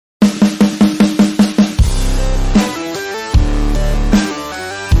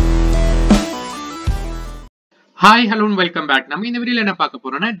Hi, hello and welcome back. நம்ம இந்த வீடியோல என்ன பார்க்க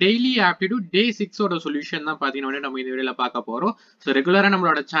போறோம்னா டெய்லி ஆப்டிட்யூட் டே 6 ஓட சொல்யூஷன் தான் பாத்தீங்கன்னா நம்ம இந்த வீடியோல பார்க்க போறோம். சோ ரெகுலரா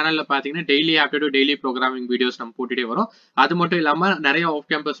நம்மளோட சேனல்ல பாத்தீங்கன்னா daily aptitude daily programming videos நம்ம போட்டுட்டே வரோம். அது மட்டும் இல்லாம நிறைய ஆஃப்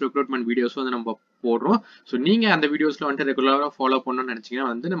கேம்பஸ் ரெக்ரூட்மெண்ட் வீடியோஸ் வந்து நம்ம போடுறோம். சோ நீங்க அந்த வீடியோஸ்ல வந்து ரெகுலரா ஃபாலோ பண்ணனும்னு நினைச்சீங்கன்னா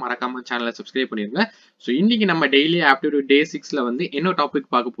வந்து மறக்காம சேனலை சப்ஸ்கிரைப் பண்ணிருங்க. சோ இன்னைக்கு நம்ம டெய்லி ஆப்டிட்யூட் டே 6ல வந்து என்ன டாபிக்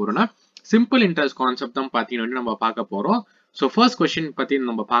பார்க்க போறோம்னா சிம்பிள் இன்ட்ரஸ்ட் கான்செப்ட் தான் பாத்தீங்கன்னா நம்ம பார்க்க போறோம். So first question பத்தி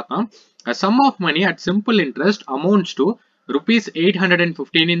நம்ம பார்க்கலாம். A sum of money at simple interest amounts to rupees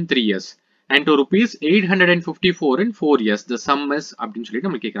 815 in 3 years and to rupees 854 in 4 years. The sum is அப்படின்னு சொல்லி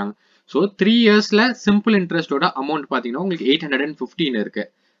நம்ம கேக்குறாங்க. So 3 yearsல simple interest ஓட amount பாத்தீங்கன்னா உங்களுக்கு 815 இருக்கு.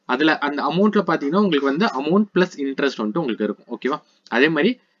 அதுல அந்த அமௌண்ட்ல பாத்தீங்கன்னா உங்களுக்கு வந்து amount plus interest வந்து உங்களுக்கு இருக்கும். ஓகேவா? அதே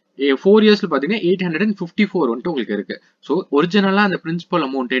மாதிரி 4 yearsல பாத்தீங்கன்னா 854 வந்து உங்களுக்கு இருக்கு. சோ ஒரிஜினலா அந்த பிரின்சிபல்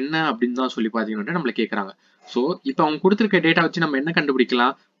அமௌண்ட் என்ன அப்படின்னு தான் சொல்லி பாத்தீங்கன்னா நம்மள கேக்குறாங்க. சோ இப்போ அவங்க கொடுத்திருக்க டேட்டா வச்சு நம்ம என்ன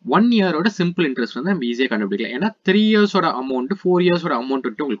கண்டுபிடிக்கலாம்? 1 இயரோட சிம்பிள் இன்ட்ரெஸ்ட் வந்து நம்ம ஈஸியா கண்டுபிடிக்கலாம். ஏன்னா 3 இயர்ஸோட அமௌண்ட் 4 இயர்ஸோட அமௌண்ட்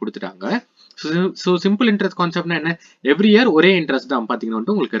வந்து உங்களுக்கு கொடுத்துட்டாங்க. சோ சிம்பிள் இன்ட்ரெஸ்ட் கான்செப்ட்னா என்ன? எவ்ரி இயர் ஒரே இன்ட்ரெஸ்ட் தான்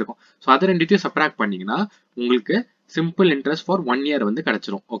பாத்தீங்கன்னா உங்களுக்கு இருக்கும். சோ அதை ரெண்டுத்தையும் சப்ட்ராக்ட் பண்ணீங்கன்னா உங்களுக்கு சிம்பிள் இன்ட்ரெஸ்ட் ஃபார் 1 இயர் வந்து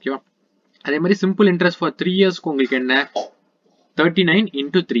கிடைச்சிரும். ஓகேவா? அதே மாதிரி சிம்பிள் இன்ட்ரெஸ்ட் ஃபார் 3 இயர்ஸ்க்கு உங்களுக்கு என்ன? 39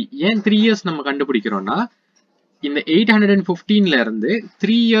 into 3. ஏன் 3 இயர்ஸ் நம்ம கண்டுபிடிக்கிறோம்னா இந்த 815ல இருந்து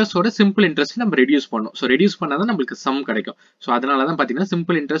 3 இயர்ஸோட சிம்பிள் இன்ட்ரெஸ்ட் நம்ம ரெடியூஸ் பண்ணோம். சோ ரெடியூஸ் பண்ணாதான் நமக்கு சம் கிடைக்கும். சோ அதனால தான் பாத்தீங்கன்னா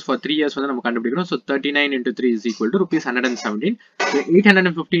சிம்பிள் இன்ட்ரெஸ்ட் ஃபார் 3 இயர்ஸ் வந்து நம்ம கண்டுபிடிக்கிறோம். So 39 into 3 is equal to rupees 117. So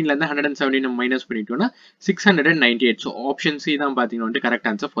 815ல இருந்து 117 நம்ம மைனஸ் பண்ணிட்டோம்னா 698. சோ ஆப்ஷன் C தான் பாத்தீங்கன்னா correct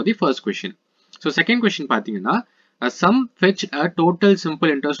answer for the first question. So second question பாத்தீங்கன்னா a sum fetched a total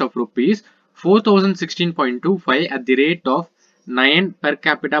simple interest of rupees 4016.25 at the rate of 9 per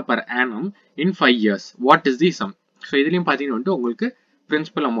capita per annum in 5 years. What is the sum? So இதுலயும் பாத்தீங்கன்னா உங்களுக்கு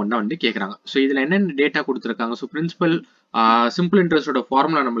principal amount தான் வந்து கேக்குறாங்க. So இதுல என்னென்ன data கொடுத்திருக்காங்க? சோ பிரின்சிபல் சிம்பிள் இன்ட்ரெஸ்டோட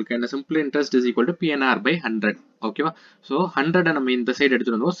ஃபார்முலா நம்மளுக்கு என்ன? Simple interest is equal to PNR by 100. ஓகேவா? சோ 100 நம்ம இந்த சைடு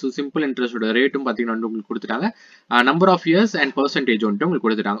எடுத்துட்டு வந்தோம். சோ சிம்பிள் இன்ட்ரெஸ்டோட ரேட்டும் பாத்தீங்கன்னா உங்களுக்கு கொடுத்துட்டாங்க. Number of years and percentage வந்து உங்களுக்கு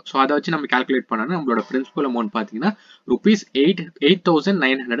கொடுத்துட்டாங்க. சோ அதை வச்சு நம்ம கால்குலேட் பண்ணா நம்மளோட பிரின்சிபல் அமௌண்ட் பாத்தீங்கன்னா rupees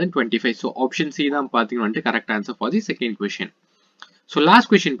 8,925. சோ ஆப்ஷன் C தான் பாத்தீங்கன்னா correct answer for the second question. So last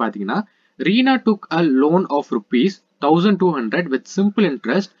question பாத்தீங்கன்னா Reena took a loan of rupees 1200 with simple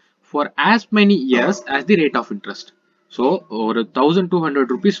interest for as many years as the rate of interest. So ஒரு 1200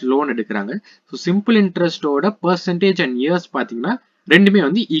 rupees loan எடுக்கிறாங்க. So simple interest ஓட percentage and years பாத்தீங்கன்னா ரெண்டுமே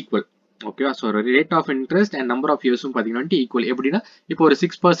வந்து equal. ஓகேவா? So rate of interest and number of இயர்ஸும் பாத்தீங்கன்னா equal. எப்படின்னா இப்போ ஒரு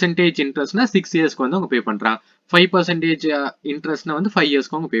 6% இன்ட்ரெஸ்ட்னா 6 இயர்ஸ்க்கு வந்து அவங்க பே பண்றாங்க. 5% இன்ட்ரெஸ்ட்னா வந்து 5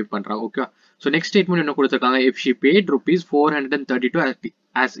 இயர்ஸ்க்கு அவங்க பே பண்றாங்க. ஓகேவா? சோ நெக்ஸ்ட் ஸ்டேட்மெண்ட் என்ன கொடுத்திருக்காங்க? if she paid rupees 432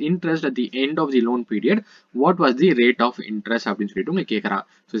 as interest at the end of the loan period, what was the rate of interest அப்படின்னு சொல்லிட்டு உங்களுக்கு கேக்குறாங்க.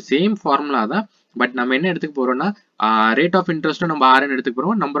 சோ சேம் ஃபார்முலா தான், பட் நம்ம என்ன எடுத்துக்க போறோம்னா ரேட் ஆஃப் இன்ட்ரெஸ்ட்டும் நம்ம RN எடுத்துக்க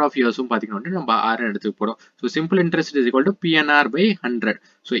போறோம், நம்பர் ஆஃப் இயர்ஸும் பாத்தீங்கன்னா நம்ம RN எடுத்துக்க போறோம். So simple interest is equal to PNR by 100.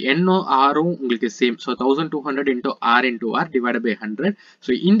 So NO Rவும் உங்களுக்கு same. So 1200 into R into R divided by 100.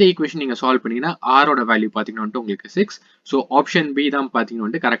 So இந்த ஈக்குவேஷன் நீங்க சால்வ் பண்ணீங்கன்னா R ஓட வேல்யூ பாத்தீங்கன்னா உங்களுக்கு 6. சோ ஆப்ஷன் B தான்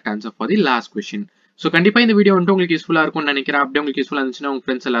பாத்தீங்கன்னா correct answer for the last question. So கண்டிப்பா இந்த வீடியோ வந்து உங்களுக்கு யூஸ்ஃபுல்லா இருக்கும்னு நினைக்கிறேன். அப்படியே உங்களுக்கு யூஸ்ஃபுல்லா இருந்துச்சுன்னா உங்க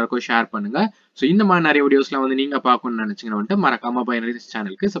ஃப்ரெண்ட்ஸ் எல்லாருக்கும் ஷேர் பண்ணுங்க. சோ இந்த மாதிரி நிறைய வீடியோஸ்லாம் வந்து நீங்க பார்க்கணும்னு நினைச்சீங்கன்னா மறக்காம BiNaRiEs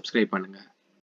சேனலுக்கு சப்ஸ்கிரைப் பண்ணுங்க.